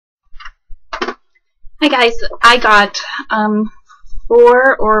Hi guys, I got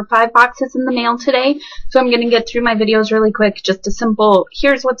 4 or 5 boxes in the mail today, so I'm going to get through my videos really quick. Just a simple,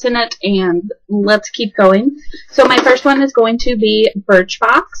 here's what's in it, and let's keep going. So my first one is going to be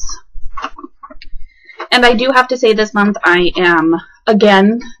Birchbox, and I do have to say this month I am,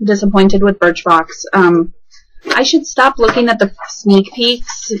 again, disappointed with Birchbox. I should stop looking at the sneak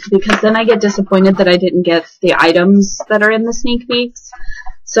peeks, because then I get disappointed that I didn't get the items that are in the sneak peeks.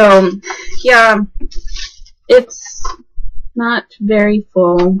 So, yeah, it's not very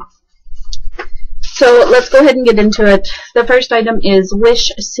full. So let's go ahead and get into it. The first item is Wish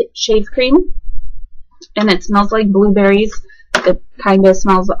Shave Cream, and it smells like blueberries. It kind of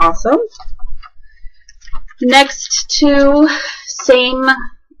smells awesome. Next to same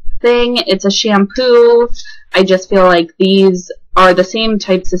thing, it's a shampoo. I just feel like these are the same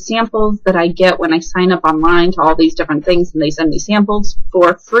types of samples that I get when I sign up online to all these different things, and they send me samples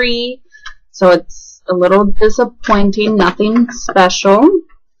for free. So it's a little disappointing, nothing special.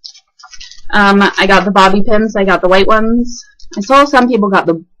 I got the bobby pins, I got the white ones. I saw some people got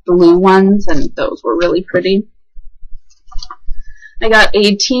the blue ones, and those were really pretty. I got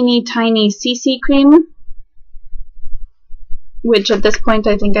a teeny tiny CC cream, which at this point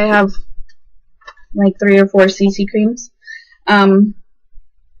I think I have like 3 or 4 CC creams.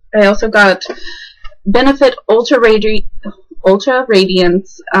 I also got Benefit Ultra Radiance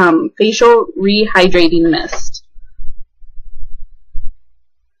Facial Rehydrating Mist.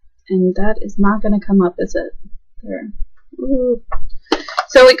 And that is not going to come up, is it? There. Ooh.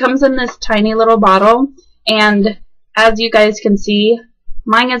 So it comes in this tiny little bottle, and as you guys can see,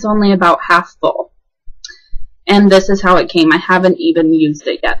 mine is only about half full. And this is how it came. I haven't even used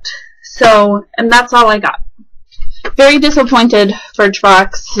it yet. So, and that's all I got. Very disappointed,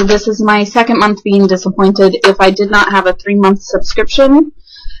 Birchbox. This is my second month being disappointed. If I did not have a 3-month subscription,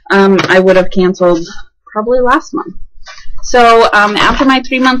 I would have canceled probably last month. So, after my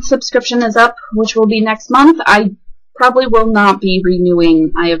 3-month subscription is up, which will be next month, I probably will not be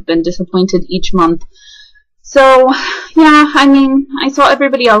renewing. I have been disappointed each month. So, yeah, I mean, I saw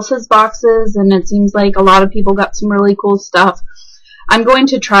everybody else's boxes, and it seems like a lot of people got some really cool stuff. I'm going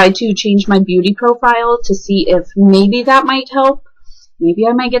to try to change my beauty profile to see if maybe that might help. Maybe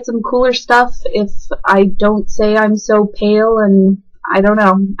I might get some cooler stuff if I don't say I'm so pale, and I don't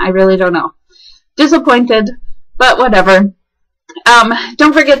know. I really don't know. Disappointed, but whatever.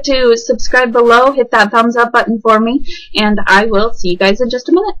 Don't forget to subscribe below, hit that thumbs up button for me, and I will see you guys in just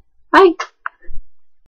a minute. Bye!